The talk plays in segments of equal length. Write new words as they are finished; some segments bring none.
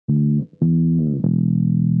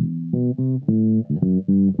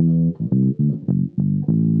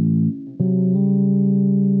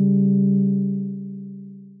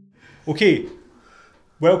Okay,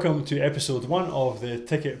 welcome to episode 1 of the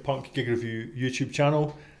Ticket Punk Gig Review YouTube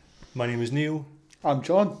channel. My name is Neil. I'm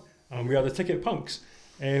John. And we are the Ticket Punks.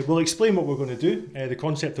 We'll explain what we're going to do, the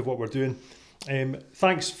concept of what we're doing.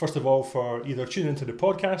 Thanks, first of all, for either tuning into the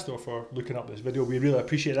podcast or for looking up this video. We really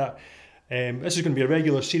appreciate that. This is going to be a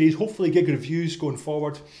regular series, hopefully gig reviews going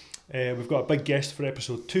forward. We've got a big guest for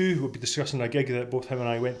episode 2. We'll be discussing a gig that both him and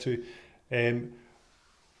I went to.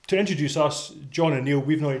 To introduce us, John and Neil,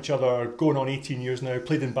 we've known each other going on 18 years now,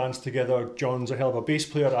 played in bands together. John's a hell of a bass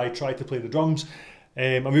player, I try to play the drums,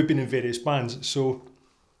 and we've been in various bands. So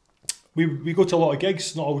we go to a lot of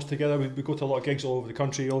gigs, not always together, we go to a lot of gigs all over the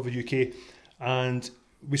country, all over the UK, and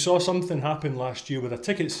we saw something happen last year with a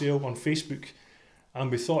ticket sale on Facebook,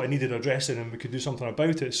 and we thought it needed addressing and we could do something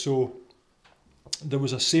about it. So there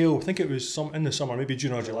was a sale, I think it was in the summer, maybe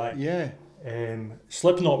June or July. Yeah.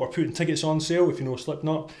 Slipknot were putting tickets on sale, if you know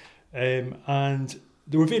Slipknot, and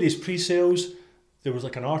there were various pre-sales. There was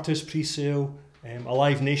like an artist pre-sale, a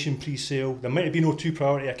Live Nation pre-sale. There might have been O2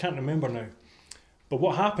 Priority, I can't remember now. But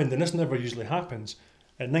what happened, and this never usually happens,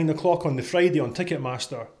 at 9 o'clock on the Friday on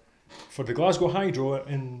Ticketmaster for the Glasgow Hydro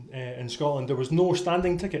in Scotland, there was no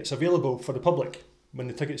standing tickets available for the public when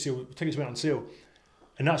the tickets went on sale,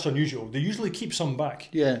 and that's unusual. They usually keep some back.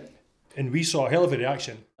 Yeah. And we saw a hell of a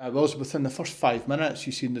reaction. It was within the first 5 minutes,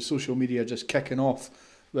 you seen the social media just kicking off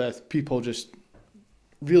with people just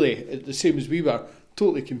really, the same as we were,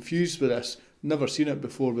 totally confused with this. Never seen it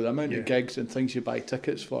before with the amount of gigs and things you buy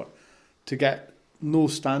tickets for. To get no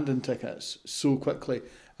standing tickets so quickly.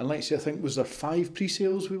 And like I say, I think was there 5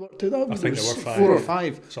 pre-sales we worked out? I think there were 5. 4 or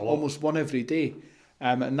 5, it's a lot. Almost one every day.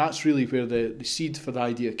 And that's really where the seed for the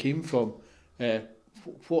idea came from.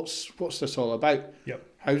 What's this all about? Yep.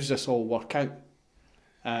 How does this all work out?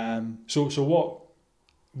 So what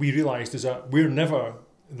we realised is that we're never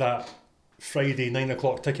that Friday 9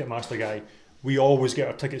 o'clock Ticketmaster guy. We always get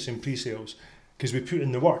our tickets in pre-sales because we put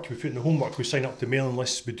in the work, we put in the homework, we sign up to mailing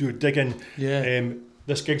lists, we do digging. Yeah.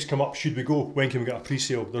 This gig's come up, should we go? When can we get a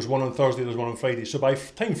pre-sale? There's one on Thursday, there's one on Friday. So by the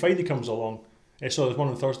time Friday comes along, so there's one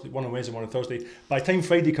on Thursday, one on Wednesday, one on Thursday. By the time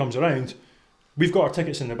Friday comes around, we've got our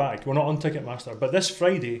tickets in the bag. We're not on Ticketmaster. But this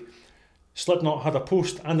Friday, Slipknot had a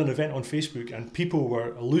post and an event on Facebook, and people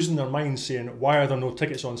were losing their minds saying, why are there no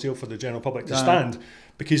tickets on sale for the general public to stand?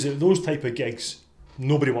 Because at those type of gigs,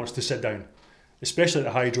 nobody wants to sit down. Especially at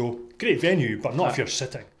the Hydro. Great venue, but not if you're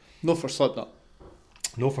sitting. No for Slipknot.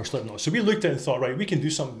 No for Slipknot. So we looked at it and thought, right, we can do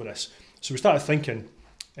something with this. So we started thinking,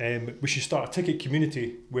 we should start a ticket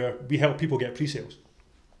community where we help people get pre-sales.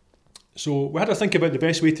 So we had to think about the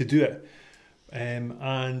best way to do it.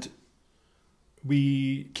 And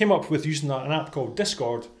we came up with using an app called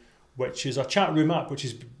Discord, which is a chat room app,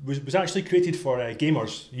 which was actually created for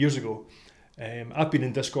gamers years ago. I've been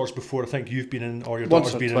in Discords before. I think you've been in, or your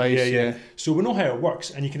daughter's been twice, in. Yeah. So we know how it works,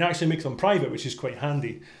 and you can actually make them private, which is quite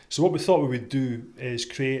handy. So what we thought we would do is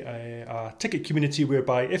create a ticket community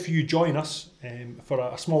whereby if you join us for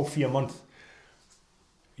a small fee a month,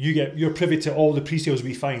 you're privy to all the pre-sales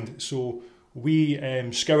we find. So we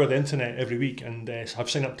scour the internet every week and have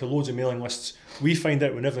signed up to loads of mailing lists. We find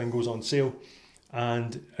out when everything goes on sale,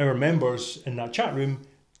 and our members in that chat room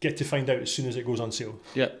get to find out as soon as it goes on sale.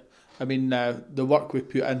 Yeah. I mean, the work we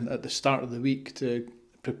put in at the start of the week to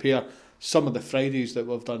prepare some of the Fridays that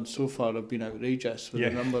we've done so far have been outrageous. With the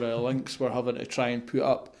number of links we're having to try and put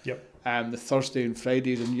up. Yep. The Thursday and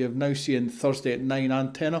Fridays, and you've now seen Thursday at 9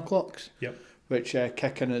 and 10 o'clocks. Yep. Which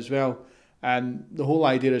kick in as well. And the whole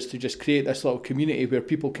idea is to just create this little community where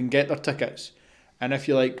people can get their tickets, and if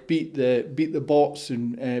you like, beat the bots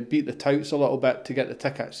and beat the touts a little bit to get the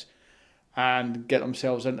tickets, and get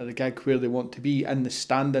themselves into the gig where they want to be in the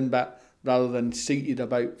standing bit rather than seated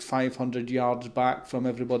about 500 yards back from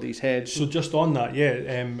everybody's head. So just on that,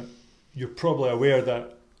 you're probably aware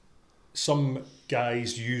that some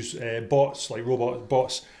guys use bots, like robot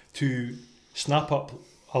bots, to snap up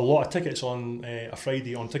a lot of tickets on a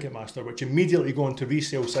Friday on Ticketmaster, which immediately go into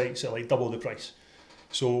resale sites at like double the price.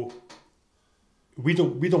 So we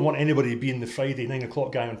don't want anybody being the Friday 9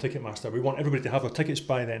 o'clock guy on Ticketmaster. We want everybody to have their tickets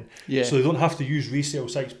by then. Yeah. So they don't have to use resale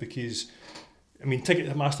sites because, I mean,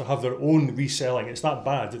 Ticketmaster have their own reselling. It's that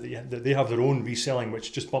bad that they have their own reselling,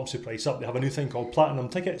 which just bumps the price up. They have a new thing called Platinum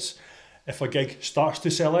tickets. If a gig starts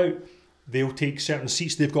to sell out, they'll take certain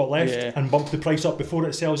seats they've got left and bump the price up before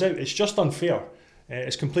it sells out. It's just unfair.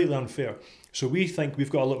 It's completely unfair. So we think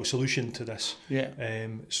we've got a little solution to this. Yeah.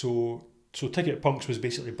 So Ticket Punks was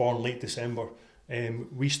basically born late December.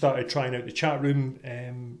 We started trying out the chat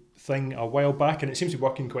room thing a while back, and it seems to be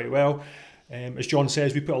working quite well. As John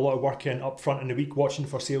says, we put a lot of work in up front in the week watching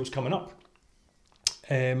for sales coming up.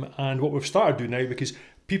 And what we've started doing now, because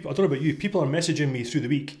people, I don't know about you, people are messaging me through the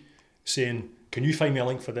week saying, can you find me a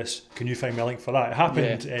link for this? Can you find me a link for that? It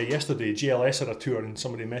happened yesterday. GLS had a tour and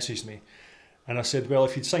somebody messaged me. And I said, well,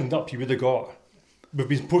 if you'd signed up, you would have got... We've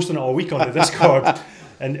been posting it all week on the Discord.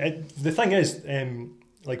 And the thing is,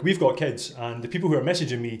 like, we've got kids, and the people who are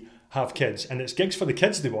messaging me have kids, and it's gigs for the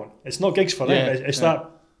kids they want. It's not gigs for them. It's that,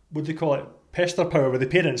 what do they call it, pester power with the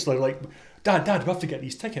parents. They're like, Dad, we have to get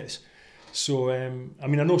these tickets. So, I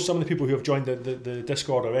mean, I know some of the people who have joined the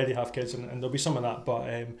Discord already have kids, and there'll be some of that, but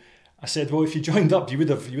I said, well, if you joined up, you would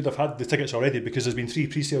have had the tickets already, because there's been 3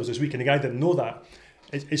 pre-sales this week, and the guy didn't know that.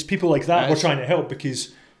 It's people like that we're trying to help,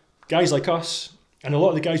 because guys like us, and a lot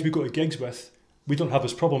of the guys we go to gigs with, we don't have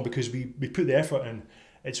this problem because we put the effort in.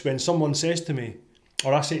 It's when someone says to me,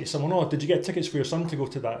 or I say to someone, oh, did you get tickets for your son to go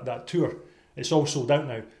to that tour? It's all sold out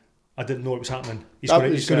now. I didn't know it was happening. He's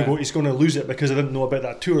going to lose it because I didn't know about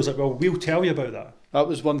that tour. I was like, well, we'll tell you about that. That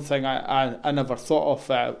was one thing I never thought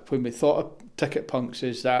of when we thought of Ticket Punks,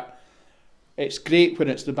 is that it's great when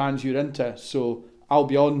it's the bands you're into. So I'll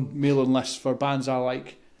be on mailing lists for bands I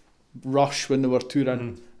like, Rush when they were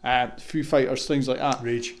touring, Foo Fighters, things like that.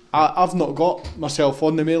 Rage. I've not got myself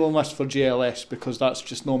on the mailing list for JLS because that's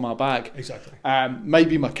just not my bag. Exactly. Might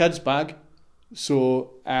be my kids' bag.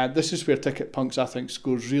 So this is where Ticket Punks, I think,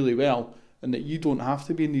 scores really well, and that you don't have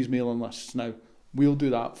to be in these mailing lists now. We'll do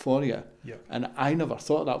that for you. Yep. And I never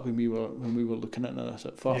thought that when we were looking at this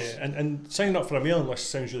at first. Yeah, and signing up for a mailing list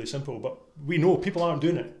sounds really simple, but we know people aren't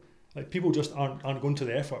doing it. Like, people just aren't going to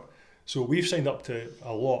the effort. So we've signed up to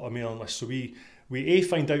a lot of mailing lists. So we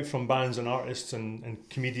find out from bands and artists and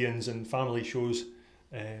comedians and family shows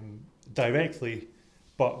directly,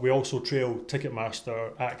 but we also trail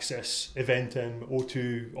Ticketmaster, Access, Eventim,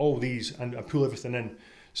 O2, all these, and pull everything in.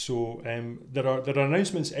 So there are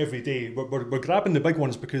announcements every day. We're grabbing the big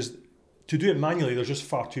ones because to do it manually, there's just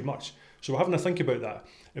far too much. So we're having to think about that,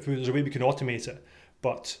 if there's a way we can automate it.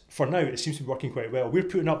 But for now, it seems to be working quite well. We're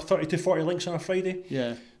putting up 30 to 40 links on a Friday.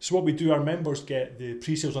 Yeah. So what we do, our members get the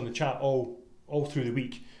pre-sales on the chat all through the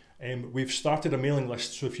week. We've started a mailing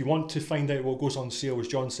list. So if you want to find out what goes on sale, as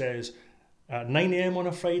John says, at 9 AM on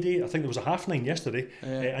a Friday, I think there was a 9:30 yesterday,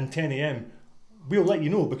 and 10 AM, we'll let you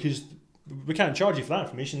know, because we can't charge you for that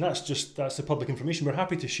information. That's the public information. We're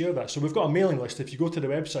happy to share that. So we've got a mailing list. If you go to the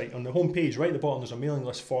website, on the home page, right at the bottom, there's a mailing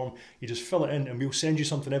list form. You just fill it in, and we'll send you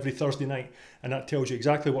something every Thursday night, and that tells you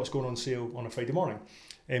exactly what's going on sale on a Friday morning.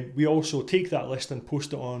 We also take that list and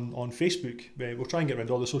post it on Facebook. We'll try and get rid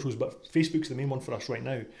of all the socials, but Facebook's the main one for us right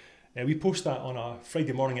now. We post that on a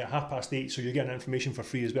Friday morning at 8:30, so you're getting information for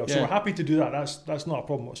free as well. Yeah. So we're happy to do that. That's not a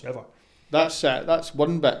problem whatsoever. That's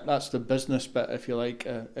one bit. That's the business bit, if you like,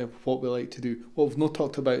 of what we like to do. What we've not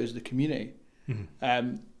talked about is the community.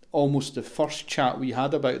 Mm-hmm. Almost the first chat we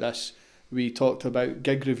had about this, we talked about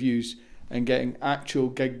gig reviews and getting actual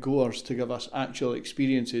gig goers to give us actual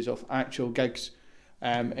experiences of actual gigs,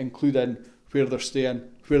 including where they're staying,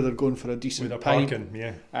 where they're going for a decent pint,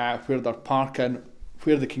 where they're parking,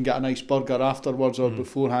 where they can get a nice burger afterwards or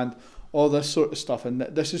beforehand, all this sort of stuff. And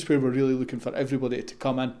this is where we're really looking for everybody to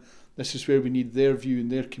come in. This is where we need their view and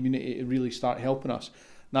their community to really start helping us.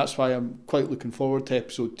 And that's why I'm quite looking forward to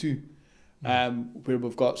episode 2, where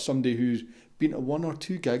we've got somebody who's been to 1 or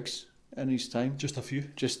 2 gigs in his time. Just a few.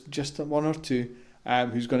 Just 1 or 2,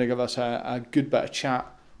 who's going to give us a good bit of chat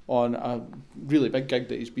on a really big gig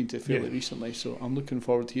that he's been to fairly recently. So I'm looking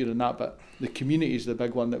forward to hearing that. But the community is the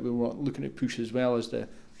big one that we were looking to push, as well as the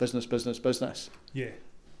business. Yeah.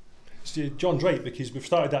 So John's right, because we've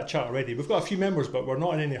started that chat already. We've got a few members, but we're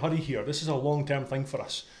not in any hurry here. This is a long-term thing for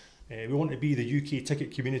us. We want to be the UK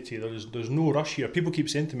ticket community. There's no rush here. People keep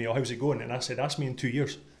saying to me, oh, how's it going? And I said, ask me in 2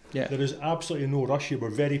 years. Yeah. There is absolutely no rush here. We're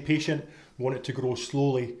very patient. We want it to grow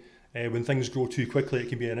slowly. When things grow too quickly, it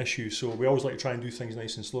can be an issue. So we always like to try and do things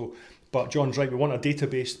nice and slow. But John's right, we want a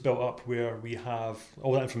database built up where we have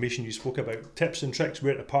all that information you spoke about, tips and tricks,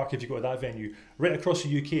 where to park if you go to that venue. Right across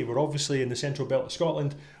the UK, we're obviously in the central belt of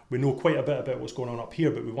Scotland. We know quite a bit about what's going on up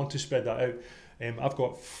here, but we want to spread that out. I've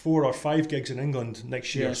got 4 or 5 gigs in England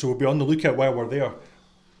next year, so we'll be on the lookout while we're there.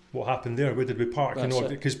 What happened there? Where did we park?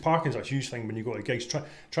 Because parking's a huge thing when you go to gigs.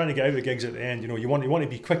 Trying to get out of gigs at the end, you want to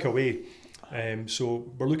be quick away.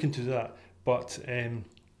 So we're looking to do that, but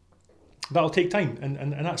that'll take time,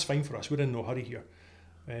 and that's fine for us. We're in no hurry here.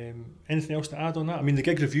 Anything else to add on that? I mean, the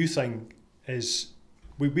gig review thing is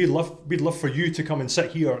we'd love for you to come and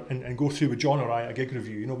sit here and go through with John or I a gig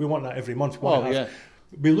review. We want that every month.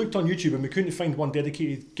 We looked on YouTube and we couldn't find one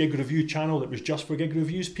dedicated gig review channel that was just for gig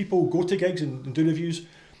reviews. People go to gigs and do reviews,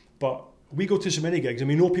 but we go to so many gigs and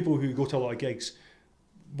we know people who go to a lot of gigs.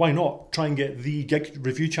 Why not try and get the gig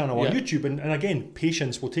review channel on YouTube? And again,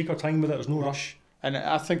 patience. We'll take our time with it. There's no rush. And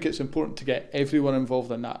I think it's important to get everyone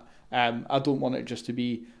involved in that. I don't want it just to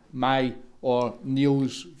be my or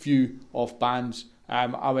Neil's view of bands.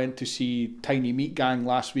 I went to see Tiny Meat Gang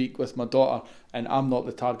last week with my daughter, and I'm not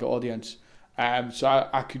the target audience. So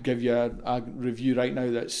I could give you a review right now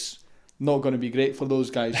that's not going to be great for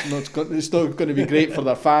those guys. It's not going to be great for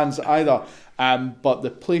their fans either. But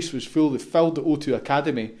the place was full. They filled the O2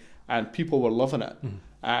 Academy, and people were loving it.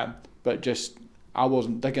 But just I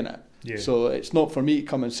wasn't digging it. Yeah. So it's not for me to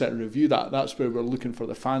come and sit and review that. That's where we're looking for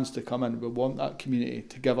the fans to come in. We want that community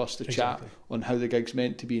to give us the chat on how the gig's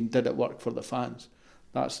meant to be and did it work for the fans.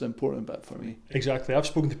 That's the important bit for me. Exactly. I've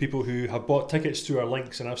spoken to people who have bought tickets through our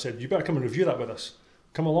links, and I've said, you better come and review that with us.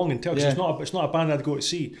 Come along and tell us. It's not a band I'd go to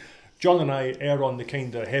see. John and I err on the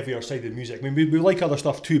kind of heavier side of music. I mean, we like other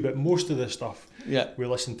stuff too, but most of the stuff we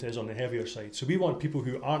listen to is on the heavier side. So we want people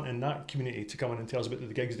who aren't in that community to come in and tell us about the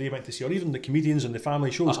gigs they went to see, or even the comedians and the family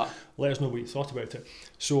shows. Let us know what you thought about it.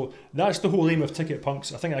 So that's the whole aim of Ticket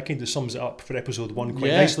Punks. I think that kind of sums it up for episode 1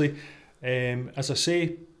 quite nicely. As I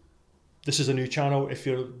say, this is a new channel. If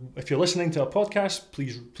you're listening to a podcast,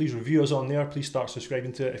 please review us on there. Please start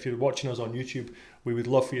subscribing to it. If you're watching us on YouTube, we would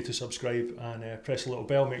love for you to subscribe and press the little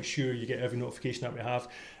bell. Make sure you get every notification that we have.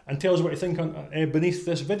 And tell us what you think beneath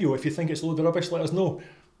this video. If you think it's a load of rubbish, let us know.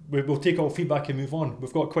 We'll take all feedback and move on.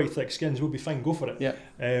 We've got quite thick skins. We'll be fine. Go for it. Yeah.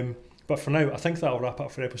 But for now, I think that'll wrap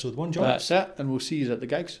up for episode 1, John. That's it. And we'll see you at the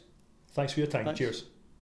gigs. Thanks for your time. Thanks. Cheers.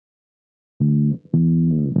 Thank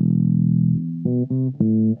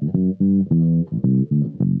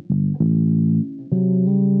you.